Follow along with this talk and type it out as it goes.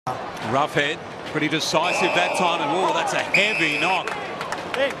Rough head, pretty decisive that time, and oh, that's a heavy knock.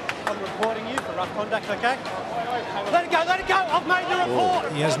 Ben, I'm reporting you for rough conduct, okay? Let it go, let it go. I've made the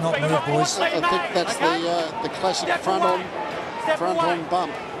report. He has not moved, boys. I think that's the classic front on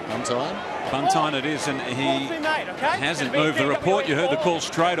bump. Buntine it is, and he hasn't moved the report. You heard the call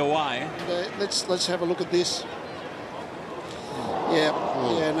straight away. Let's have a look at this.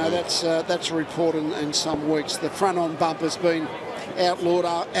 No, that's a report in some weeks. The front on bump has been outlawed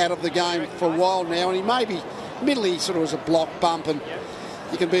out of the game for a while now, and he maybe middle sort of was a block bump, and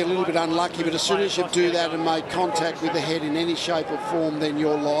you can be a little bit unlucky, but as soon as you do that and make contact with the head in any shape or form, then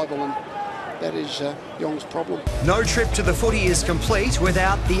you're liable, and that is Jong's problem. No trip to the footy is complete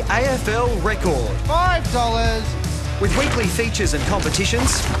without the AFL record. $5. With weekly features and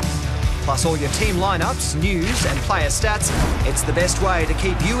competitions, plus all your team lineups, news and player stats, it's the best way to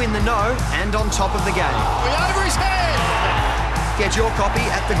keep you in the know and on top of the game. Over his head! Get your copy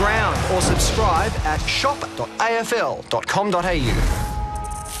at the ground or subscribe at shop.afl.com.au.